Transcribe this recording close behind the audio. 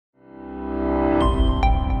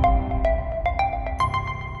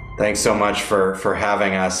Thanks so much for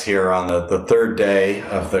having us here on the third day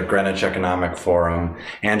of the Greenwich Economic Forum.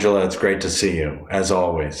 Angela, it's great to see you, as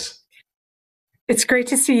always. It's great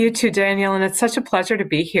to see you too, Daniel, and it's such a pleasure to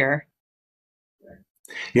be here.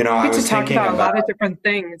 You know, We I get to was talk thinking about a about, lot of different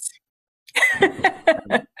things.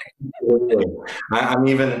 I'm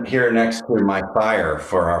even here next to my fire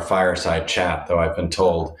for our fireside chat, though I've been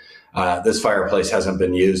told this fireplace hasn't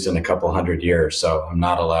been used in a couple hundred years, so I'm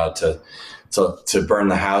not allowed to burn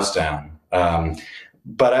the house down.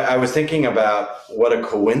 But I was thinking about what a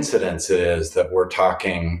coincidence it is that we're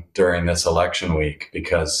talking during this election week,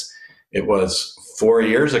 because it was 4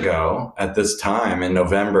 years ago at this time in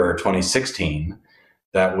November 2016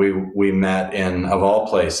 that we met in, of all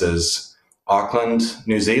places, Auckland,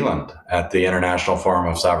 New Zealand, at the International Forum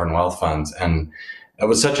of Sovereign Wealth Funds, and it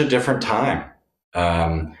was such a different time.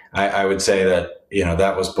 I would say that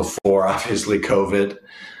that was before, obviously, COVID,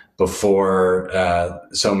 before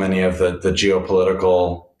so many of the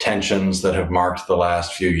geopolitical tensions that have marked the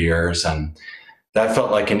last few years, and that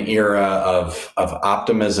felt like an era of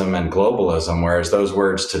optimism and globalism, whereas those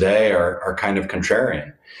words today are kind of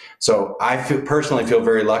contrarian. So personally feel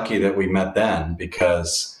very lucky that we met then,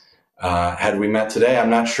 because had we met today,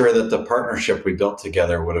 I'm not sure that the partnership we built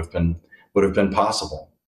together would have been possible.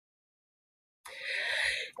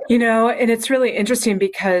 And it's really interesting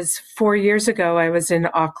because 4 years ago, I was in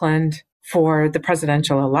Auckland for the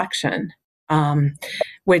presidential election,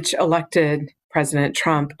 which elected President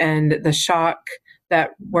Trump, and the shock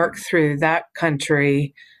that worked through that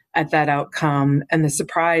country at that outcome and the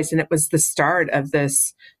surprise. And it was the start of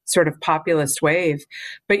this sort of populist wave.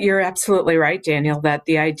 But you're absolutely right, Daniel, that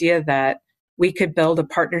the idea that we could build a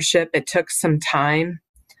partnership, it took some time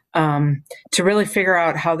to really figure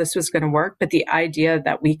out how this was going to work. But the idea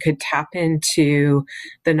that we could tap into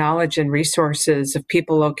the knowledge and resources of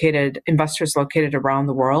investors located around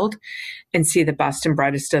the world, and see the best and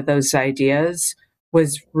brightest of those ideas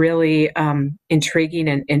was really intriguing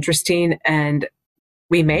and interesting. And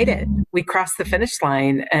we made it. We crossed the finish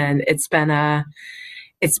line, and it's been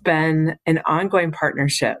an ongoing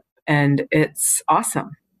partnership, and it's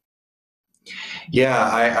awesome. Yeah,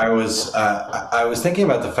 I was thinking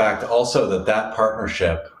about the fact also that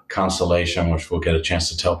partnership constellation, which we'll get a chance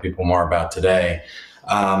to tell people more about today,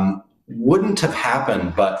 wouldn't have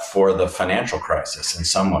happened but for the financial crisis in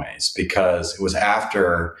some ways, because it was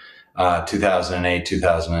after 2008,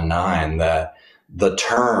 2009 that the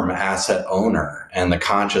term asset owner and the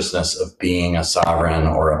consciousness of being a sovereign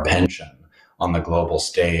or a pension on the global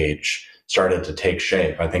stage started to take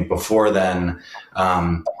shape. I think before then,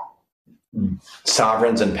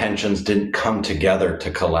 sovereigns and pensions didn't come together to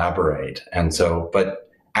collaborate. And so, but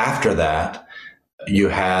after that, you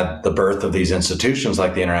had the birth of these institutions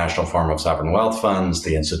like the International Forum of Sovereign Wealth Funds,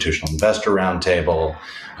 the Institutional Investor Roundtable,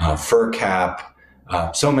 FERCAP,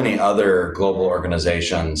 so many other global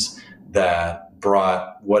organizations that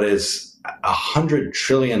brought what is $100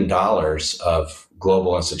 trillion of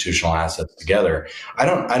global institutional assets together. I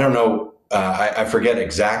don't know. I forget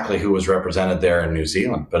exactly who was represented there in New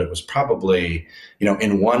Zealand, but it was probably,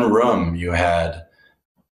 in one room you had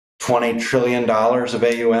 $20 trillion of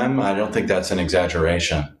AUM. I don't think that's an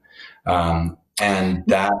exaggeration. And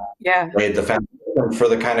that laid the foundation for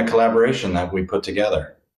the kind of collaboration that we put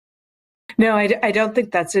together. No, I don't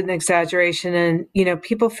think that's an exaggeration. And,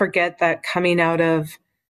 people forget that coming out of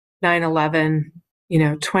 9/11,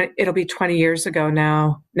 it'll be 20 years ago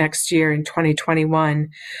now, next year in 2021,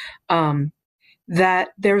 that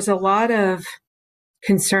there was a lot of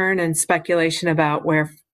concern and speculation about where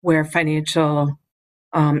financial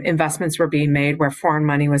investments were being made, where foreign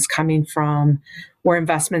money was coming from, where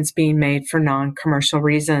investments being made for non-commercial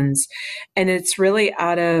reasons. And it's really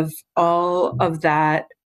out of all of that,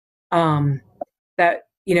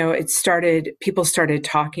 people started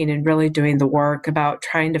talking and really doing the work about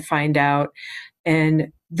trying to find out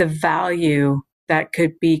and the value that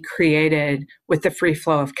could be created with the free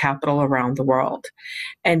flow of capital around the world,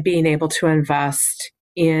 and being able to invest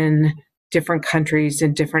in different countries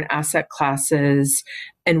and different asset classes,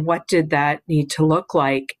 and what did that need to look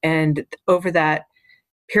like. And over that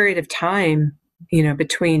period of time,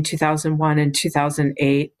 between 2001 and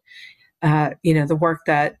 2008, the work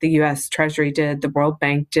that the U.S. Treasury did, the World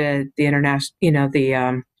Bank did, the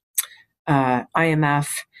IMF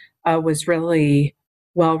was really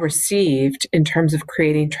well received in terms of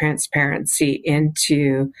creating transparency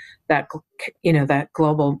into that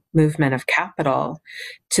global movement of capital,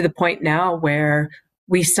 to the point now where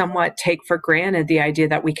we somewhat take for granted the idea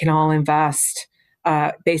that we can all invest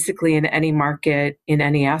basically in any market, in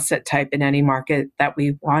any asset type, in any market that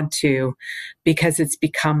we want to, because it's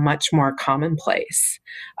become much more commonplace,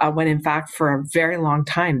 when in fact, for a very long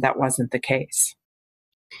time, that wasn't the case.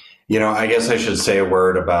 I guess I should say a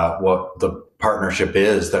word about what the partnership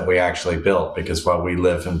is that we actually built, because while we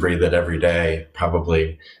live and breathe it every day,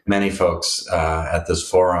 probably many folks at this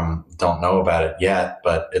forum don't know about it yet,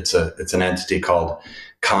 but it's an entity called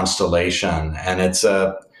Constellation, and it's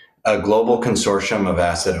a global consortium of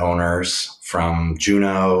asset owners from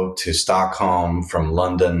Juneau to Stockholm, from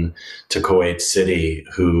London to Kuwait City,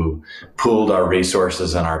 who pooled our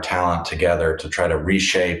resources and our talent together to try to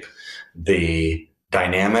reshape the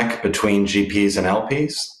dynamic between GPs and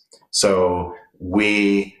LPs. So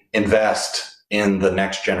we invest in the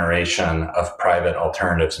next generation of private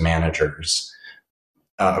alternatives managers,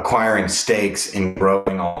 acquiring stakes in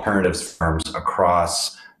growing alternatives firms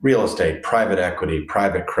across real estate, private equity,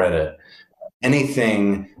 private credit,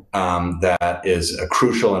 anything that is a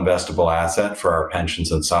crucial investable asset for our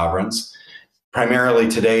pensions and sovereigns. Primarily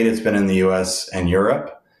to date, it's been in the US and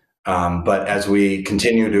Europe. But as we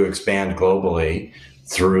continue to expand globally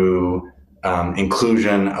through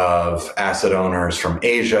inclusion of asset owners from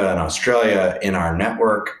Asia and Australia in our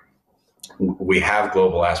network, we have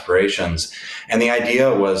global aspirations. And the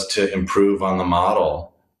idea was to improve on the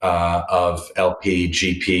model of LP,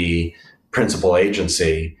 GP, principal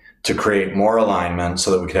agency, to create more alignment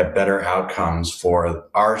so that we could have better outcomes for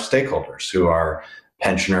our stakeholders, who are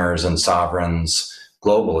pensioners and sovereigns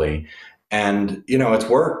globally. And, it's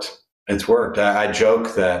worked. It's worked. I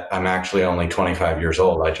joke that I'm actually only 25 years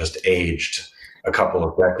old. I just aged a couple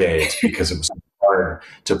of decades because it was hard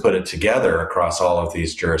to put it together across all of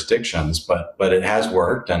these jurisdictions, but it has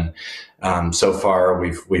worked. And so far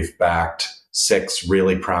we've backed 6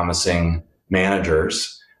 really promising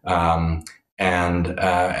managers, and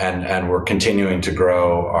we're continuing to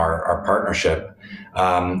grow our partnership.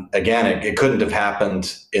 Again, it couldn't have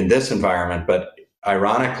happened in this environment, but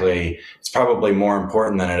ironically, it's probably more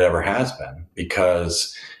important than it ever has been,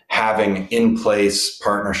 because having in place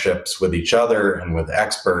partnerships with each other and with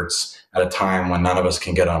experts at a time when none of us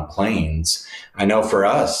can get on planes, I know for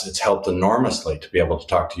us, it's helped enormously to be able to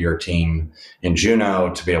talk to your team in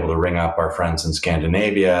Juneau, to be able to ring up our friends in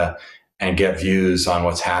Scandinavia and get views on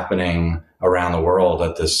what's happening around the world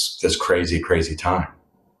at this crazy, crazy time.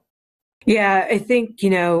 Yeah, I think,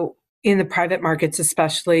 in the private markets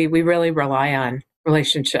especially, we really rely on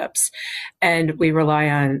relationships, and we rely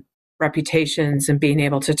on reputations and being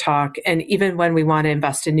able to talk. And even when we want to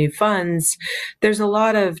invest in new funds, there's a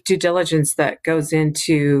lot of due diligence that goes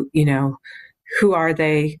into, who are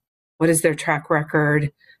they? What is their track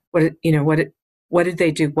record? What did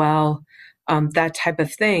they do well? That type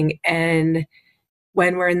of thing. And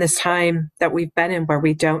when we're in this time that we've been in, where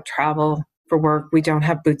we don't travel for work, we don't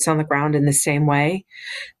have boots on the ground in the same way,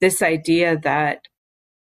 this idea that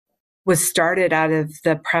was started out of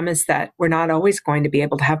the premise that we're not always going to be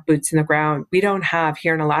able to have boots in the ground. We don't have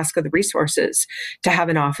here in Alaska the resources to have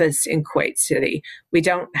an office in Kuwait City. We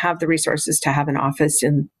don't have the resources to have an office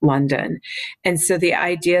in London. And so the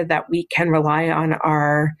idea that we can rely on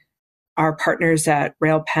our partners at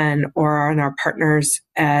RailPen or on our partners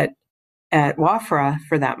at Wafra,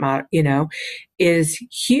 for that matter, is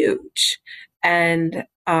huge. And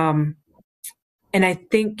I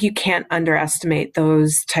think you can't underestimate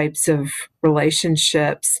those types of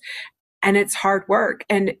relationships. And it's hard work,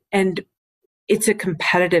 and it's a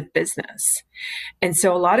competitive business. And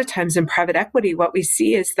so a lot of times in private equity, what we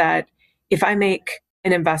see is that if I make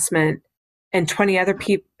an investment and 20 other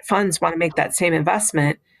funds want to make that same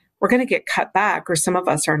investment, we're going to get cut back, or some of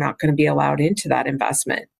us are not going to be allowed into that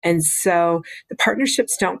investment. And so the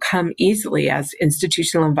partnerships don't come easily as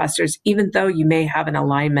institutional investors, even though you may have an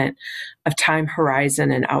alignment of time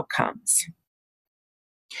horizon and outcomes.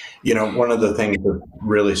 One of the things that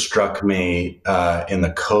really struck me in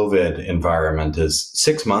the COVID environment is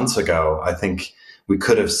 6 months ago, I think we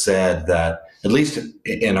could have said that, at least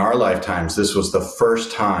in our lifetimes, this was the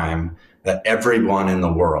first time that everyone in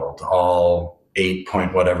the world, all 8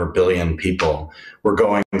 point whatever billion people, were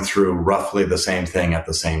going through roughly the same thing at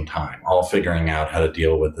the same time, all figuring out how to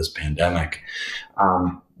deal with this pandemic.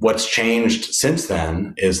 What's changed since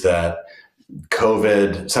then is that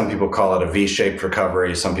COVID, some people call it a V-shaped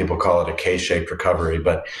recovery, some people call it a K-shaped recovery,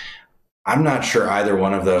 but I'm not sure either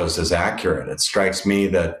one of those is accurate. It strikes me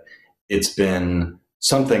that it's been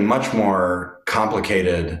something much more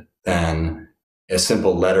complicated than a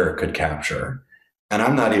simple letter could capture. And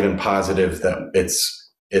I'm not even positive that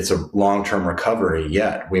it's a long-term recovery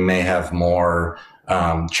yet. We may have more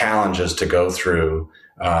challenges to go through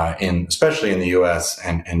especially in the U.S.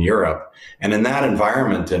 and Europe. And in that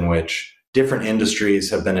environment in which different industries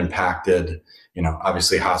have been impacted,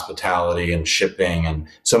 obviously hospitality and shipping and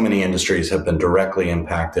so many industries have been directly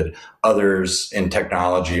impacted. Others in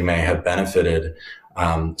technology may have benefited.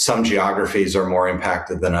 Some geographies are more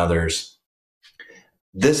impacted than others.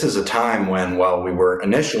 This is a time when, while we were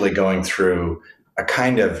initially going through a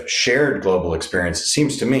kind of shared global experience, it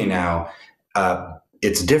seems to me now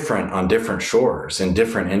it's different on different shores, in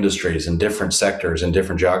different industries, in different sectors, in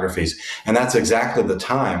different geographies. And that's exactly the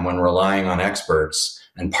time when relying on experts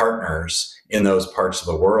and partners in those parts of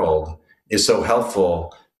the world is so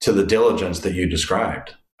helpful to the diligence that you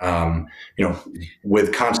described.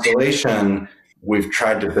 With Constellation, we've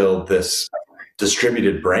tried to build this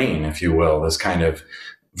distributed brain, if you will, this kind of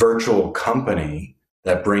virtual company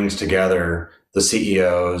that brings together the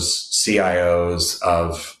CEOs, CIOs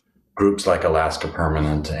of groups like Alaska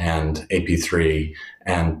Permanent and AP3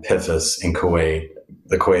 and PIFIS in Kuwait,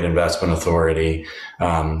 the Kuwait Investment Authority,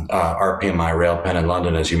 RPMI Railpen in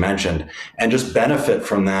London, as you mentioned, and just benefit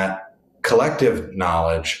from that collective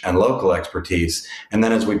knowledge and local expertise. And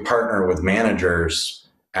then as we partner with managers,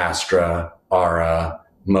 Astra, ARA,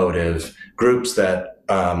 Motive, groups that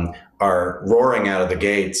are roaring out of the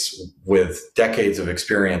gates with decades of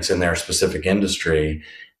experience in their specific industry,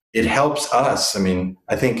 it helps us. I mean,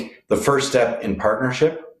 I think the first step in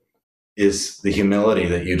partnership is the humility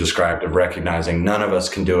that you described of recognizing none of us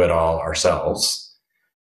can do it all ourselves.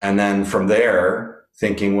 And then from there,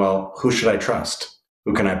 thinking, well, who should I trust?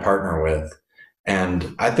 Who can I partner with?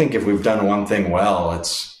 And I think if we've done one thing well,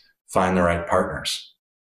 it's find the right partners.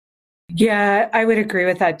 Yeah, I would agree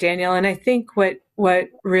with that, Daniel. And I think what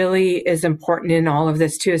really is important in all of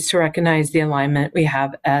this too is to recognize the alignment we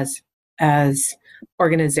have as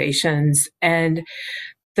organizations. And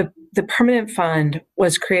the Permanent Fund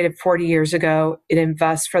was created 40 years ago. It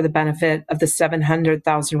invests for the benefit of the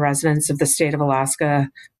 700,000 residents of the state of Alaska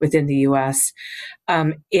within the U.S.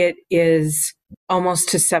 It is almost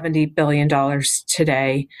to $70 billion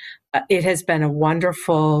today. It has been a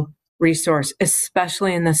wonderful resource,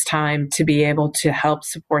 especially in this time, to be able to help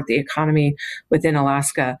support the economy within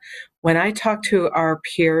Alaska. When I talk to our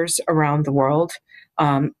peers around the world,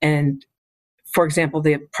 and for example,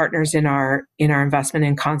 the partners in our investment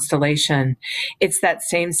in Constellation, it's that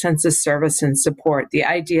same sense of service and support. The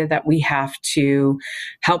idea that we have to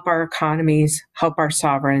help our economies, help our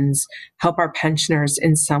sovereigns, help our pensioners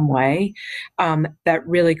in some way, that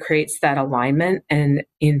really creates that alignment and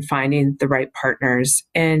in finding the right partners.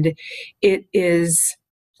 And it is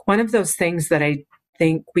one of those things that I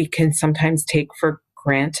think we can sometimes take for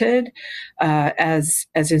granted. As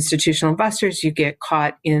institutional investors, you get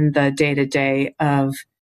caught in the day-to-day of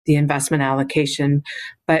the investment allocation,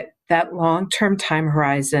 but that long-term time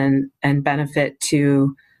horizon and benefit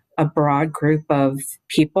to a broad group of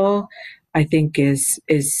people, I think is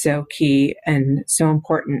so key and so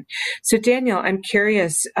important. So Daniel, I'm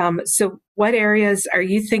curious, so what areas are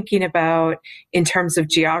you thinking about in terms of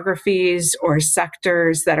geographies or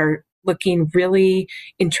sectors that are looking really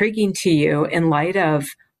intriguing to you in light of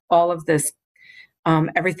all of this,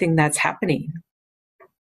 everything that's happening?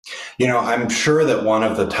 I'm sure that one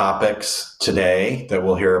of the topics today that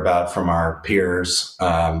we'll hear about from our peers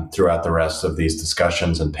throughout the rest of these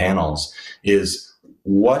discussions and panels is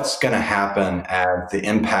what's going to happen as the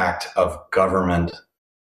impact of government.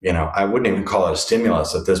 I wouldn't even call it a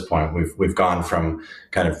stimulus at this point. We've gone from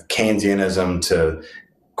kind of Keynesianism to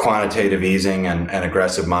quantitative easing and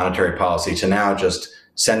aggressive monetary policy to now just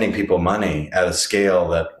sending people money at a scale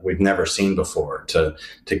that we've never seen before to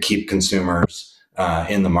keep consumers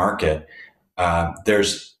in the market.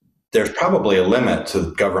 There's probably a limit to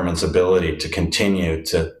the government's ability to continue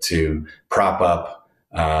to prop up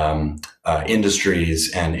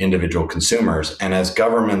industries and individual consumers. And as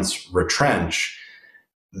governments retrench,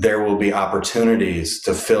 there will be opportunities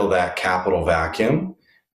to fill that capital vacuum.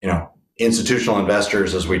 Institutional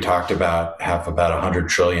investors, as we talked about, have about 100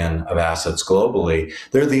 trillion of assets globally.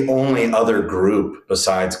 They're the only other group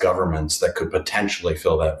besides governments that could potentially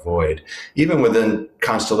fill that void. Even within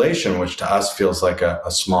Constellation, which to us feels like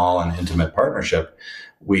a small and intimate partnership,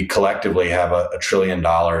 we collectively have $1 trillion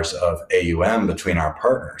of AUM between our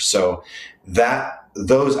partners. So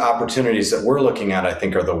those opportunities that we're looking at, I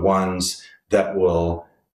think, are the ones that will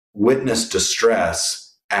witness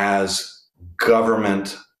distress as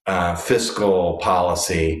government fiscal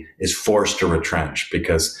policy is forced to retrench,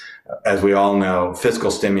 because as we all know,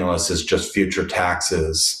 fiscal stimulus is just future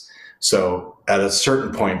taxes. So at a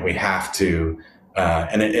certain point, we have to,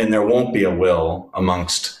 and there won't be a will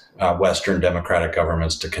amongst Western democratic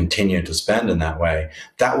governments to continue to spend in that way.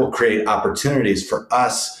 That will create opportunities for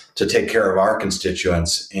us to take care of our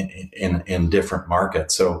constituents in different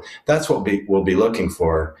markets. So that's what we'll be looking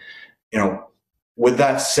for. With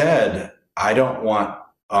that said, I don't want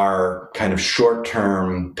our kind of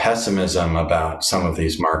short-term pessimism about some of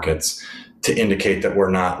these markets to indicate that we're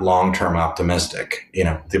not long-term optimistic.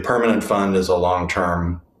 The permanent fund is a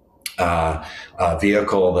long-term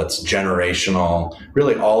vehicle that's generational.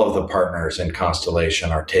 Really, all of the partners in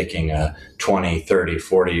Constellation are taking a 20, 30,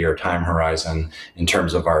 40-year time horizon in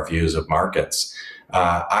terms of our views of markets.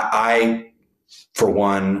 I, for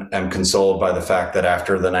one, am consoled by the fact that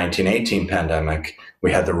after the 1918 pandemic,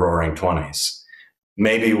 we had the roaring 20s.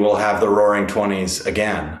 Maybe we'll have the roaring 20s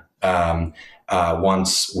again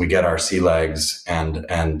once we get our sea legs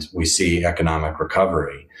and we see economic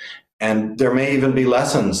recovery. And there may even be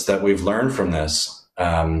lessons that we've learned from this,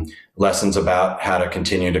 lessons about how to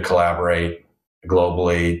continue to collaborate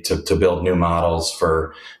globally to build new models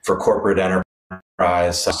for corporate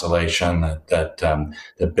enterprise installation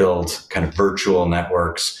that build kind of virtual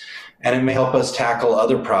networks. And it may help us tackle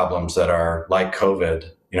other problems that are like COVID,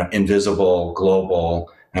 invisible, global,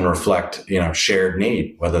 and reflect, shared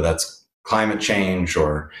need, whether that's climate change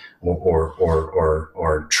or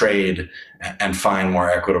trade, and find more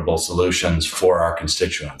equitable solutions for our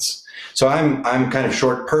constituents. So I'm kind of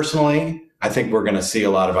short personally. I think we're going to see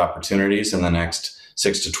a lot of opportunities in the next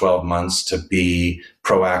 6 to 12 months to be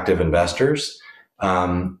proactive investors,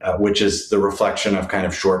 which is the reflection of kind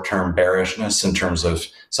of short-term bearishness in terms of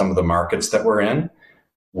some of the markets that we're in.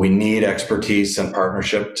 We need expertise and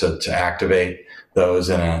partnership to activate those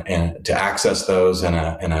and to access those in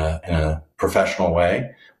a professional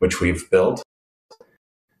way, which we've built.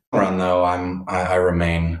 Run though, I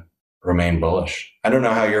remain bullish. I don't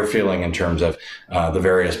know how you're feeling in terms of the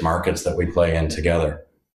various markets that we play in together.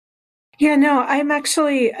 Yeah, no,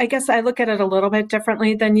 I guess I look at it a little bit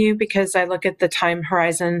differently than you, because I look at the time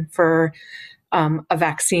horizon for a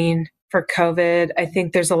vaccine for COVID. I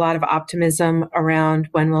think there's a lot of optimism around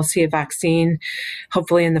when we'll see a vaccine,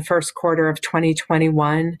 hopefully in the first quarter of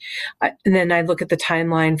 2021. And then I look at the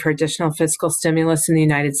timeline for additional fiscal stimulus in the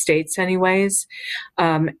United States anyways.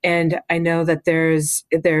 And I know that there's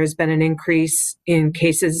been an increase in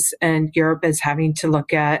cases, and Europe is having to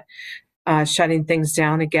look at shutting things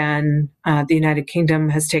down again. The United Kingdom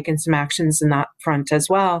has taken some actions in that front as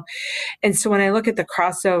well. And so when I look at the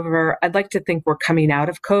crossover, I'd like to think we're coming out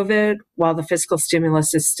of COVID while the fiscal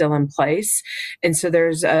stimulus is still in place. And so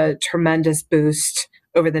there's a tremendous boost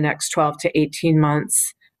over the next 12 to 18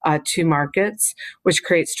 months to markets, which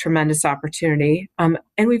creates tremendous opportunity. And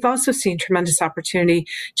we've also seen tremendous opportunity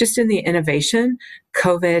just in the innovation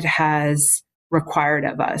COVID has required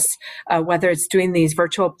of us, whether it's doing these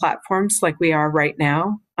virtual platforms like we are right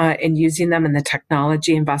now and using them in the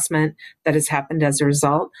technology investment that has happened as a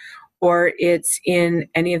result, or it's in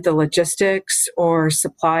any of the logistics or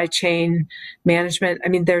supply chain management. I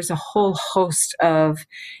mean, there's a whole host of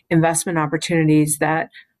investment opportunities that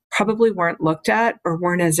probably weren't looked at or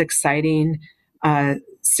weren't as exciting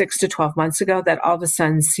 6 to 12 months ago that all of a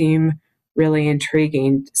sudden seem really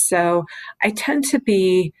intriguing. So I tend to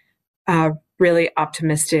be really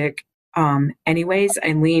optimistic. Anyways,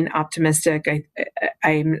 I lean optimistic.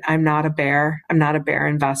 I'm not a bear. I'm not a bear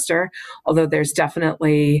investor, although there's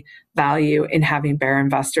definitely value in having bear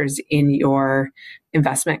investors in your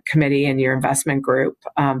investment committee and your investment group,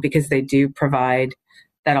 because they do provide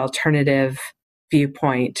that alternative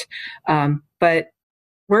viewpoint. But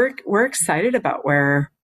we're excited about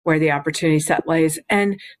where the opportunity set lays,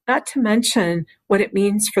 and not to mention what it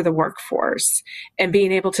means for the workforce and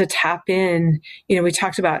being able to tap in. We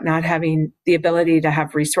talked about not having the ability to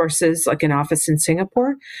have resources like an office in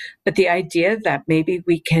Singapore, but the idea that maybe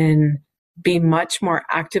we can be much more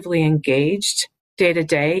actively engaged day to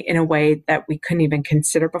day in a way that we couldn't even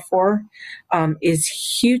consider before is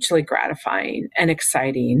hugely gratifying and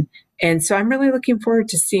exciting. And so I'm really looking forward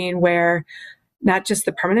to seeing where not just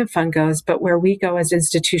the permanent fund goes, but where we go as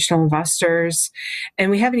institutional investors. And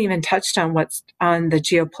we haven't even touched on what's on the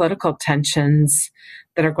geopolitical tensions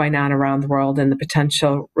that are going on around the world and the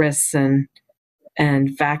potential risks and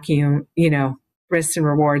vacuum, risks and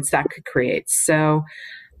rewards that could create. So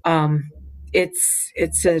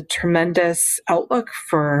it's a tremendous outlook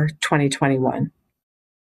for 2021.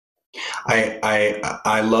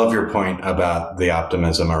 I love your point about the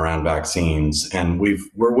optimism around vaccines, and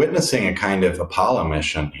we're witnessing a kind of Apollo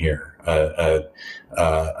mission here, a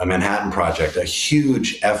Manhattan Project, a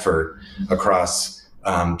huge effort across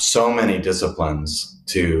so many disciplines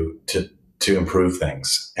to to improve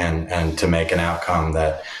things and to make an outcome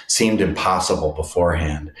that seemed impossible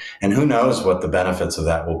beforehand. And who knows what the benefits of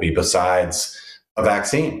that will be besides a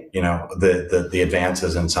vaccine, the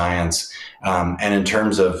advances in science. And in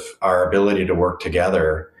terms of our ability to work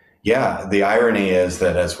together, yeah, the irony is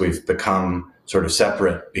that as we've become sort of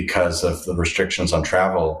separate because of the restrictions on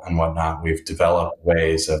travel and whatnot, we've developed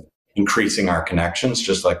ways of increasing our connections,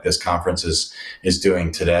 just like this conference is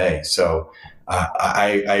doing today. So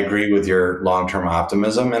I agree with your long-term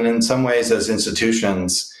optimism. And in some ways, as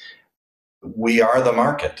institutions, we are the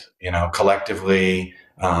market, collectively,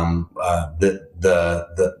 the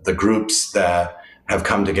groups that have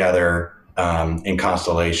come together in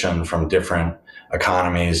constellation from different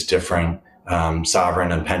economies, different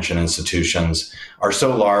sovereign and pension institutions are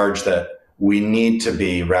so large that we need to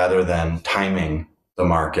be, rather than timing the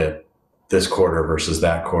market this quarter versus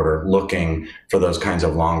that quarter, looking for those kinds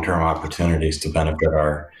of long-term opportunities to benefit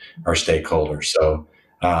our stakeholders. So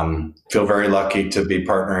feel very lucky to be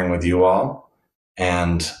partnering with you all.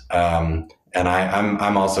 And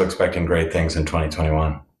I'm also expecting great things in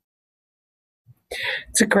 2021.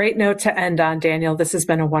 It's a great note to end on, Daniel. This has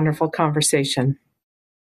been a wonderful conversation.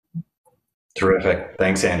 Terrific.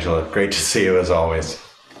 Thanks, Angela. Great to see you as always.